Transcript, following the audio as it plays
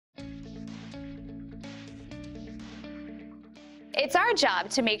It's our job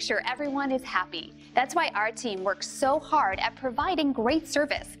to make sure everyone is happy. That's why our team works so hard at providing great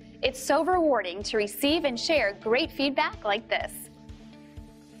service. It's so rewarding to receive and share great feedback like this.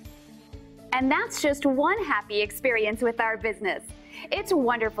 And that's just one happy experience with our business. It's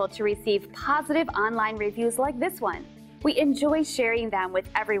wonderful to receive positive online reviews like this one. We enjoy sharing them with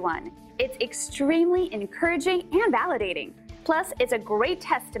everyone. It's extremely encouraging and validating. Plus, it's a great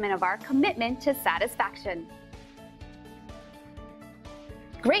testament of our commitment to satisfaction.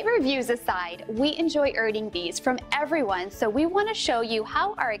 Great reviews aside, we enjoy earning these from everyone, so we want to show you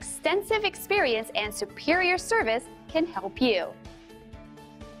how our extensive experience and superior service can help you.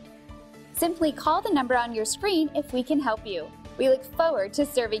 Simply call the number on your screen if we can help you. We look forward to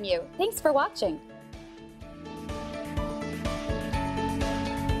serving you. Thanks for watching.